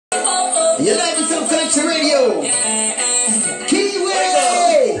You like it some country radio?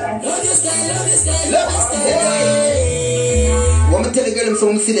 Kiwi! Love hey! Want me tell the girl them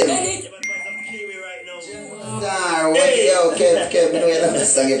something see them? Okay, we know you love the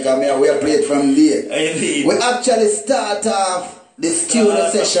song you come here. We are played from there. We actually start off the studio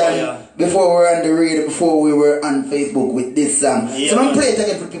session before we were on the radio, before we were on Facebook with this song. So I'm playing it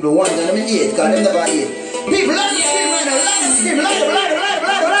again for people who want to let me hear it, because they never hear it. People, let me scream right now, let me scream, let me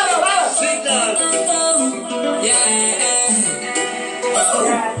sing that.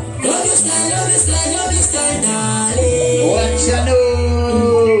 Love this style, darling. What you know?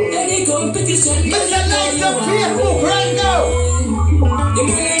 Any competition, Mr. Nice up Facebook right now. The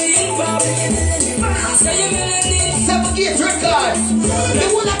Melanin pop. Say your Melanin. 7 Gate Records. The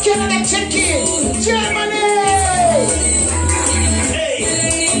one that Canada check in. Germany. Hey.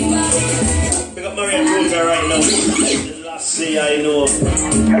 Pick up Marian Rosa right now. The last say I know.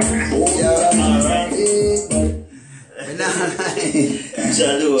 Alright.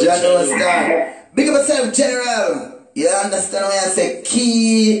 Jalo Star. Big up yourself, General. You understand when I say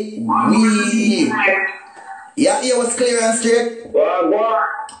Kiwi? Yeah, it was clear and straight.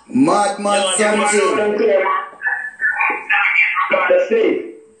 Mad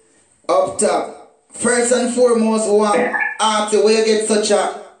something. Up top. First and foremost, one after where you get such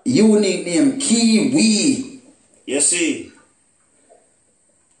a unique name, Kiwi. You see?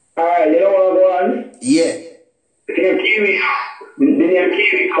 Alright, you know what I'm going? Yeah. The name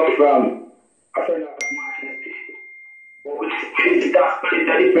Kiwi comes from a friend of mine. But it's a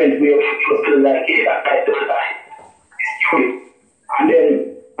different way of feeling like it, like and then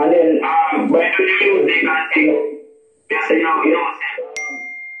when you do the music and thing, they say, not even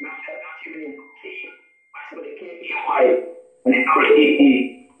key, but the K-E-Y, and they call it E-E.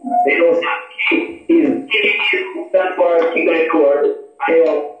 They don't say key is that for Kiwi chord, and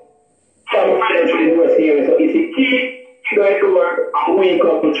some friends will do a series, so it's a key, Kiwi chord, and we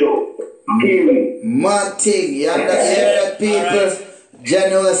come through. Kiwi. Mad thing, you understand that, people?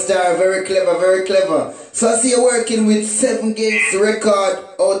 Genuine Star, very clever, very clever. So I see you working with 7 Gates Record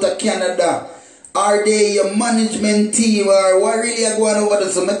out of Canada. Are they your management team, or what really are going over there?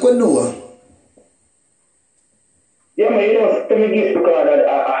 So make we know. Yeah, man, 7 Gates Record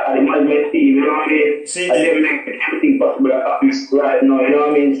at the management team, you know what I mean? I never make everything possible at this right now, you know what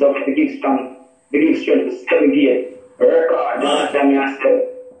I mean? So the give strength to 7 Gates Record, you know what I mean?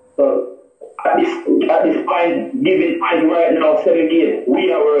 So at this point, giving point right now, 7 Gate,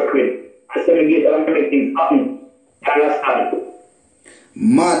 we are working. 7 Gate are making things happen. Understand?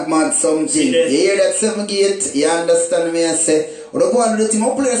 Mad something. You hear that 7 Gate? You understand me? I say, we don't go on to the team.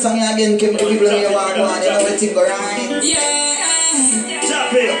 I'll play a song again. Keep the people here want to you know everything go right. Yeah.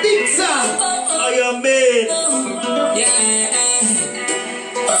 Chop it. Big song. Oh, you man. Yeah.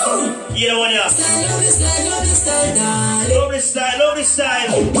 Yeah, one yeah. Love this style.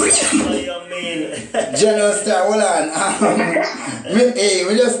 Oh, you man. General Star, hold on.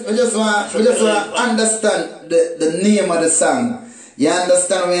 We just want to understand the name of the song. You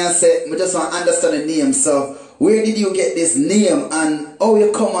understand what I say? We just want to understand the name. So, where did you get this name and how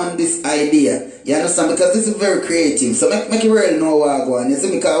you come on this idea? You understand? Because this is very creative. So, make you really know what I'm going. You see,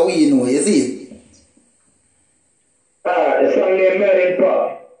 because we know, you see? The song named Melanin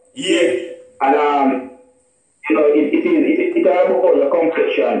Pop. Yeah. And it is about your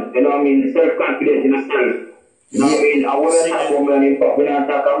complexion, you know what I mean, self-confidence in yourself. You know what I mean? I want to talk about Melanin Pop, we don't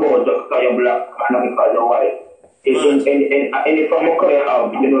talk about just because you're black and not because you're white. And if I'm a color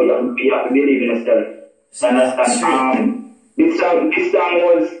out, you know, you have to believe in yourself. Understand? This song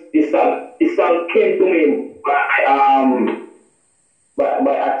came to me by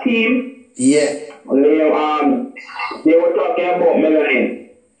a team. Yeah. They were talking about melanin.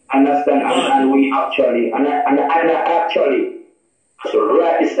 Understand? And we actually, and I actually, so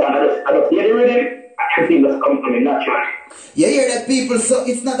write this down. I just hear the rhythm, everything just comes to me naturally. You hear that, people? So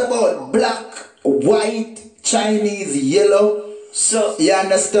it's not about black, white, Chinese, yellow. So you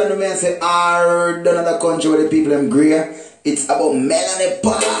understand me? I say, another country where the people are grey. It's about melanin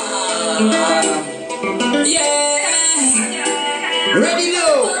pop. Yeah. Ready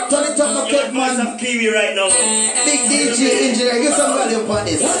now? Turn it up, my cat man. Some Kiwi right now. Big DJ engineer, give some value upon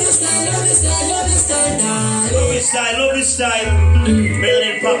this. Love this style.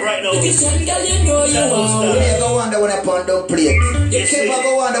 Melanin Pop right now. You never wonder when I pound up plate. You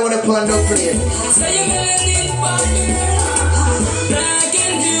never wonder when I pound up plate.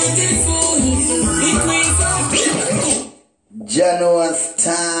 January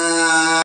Star.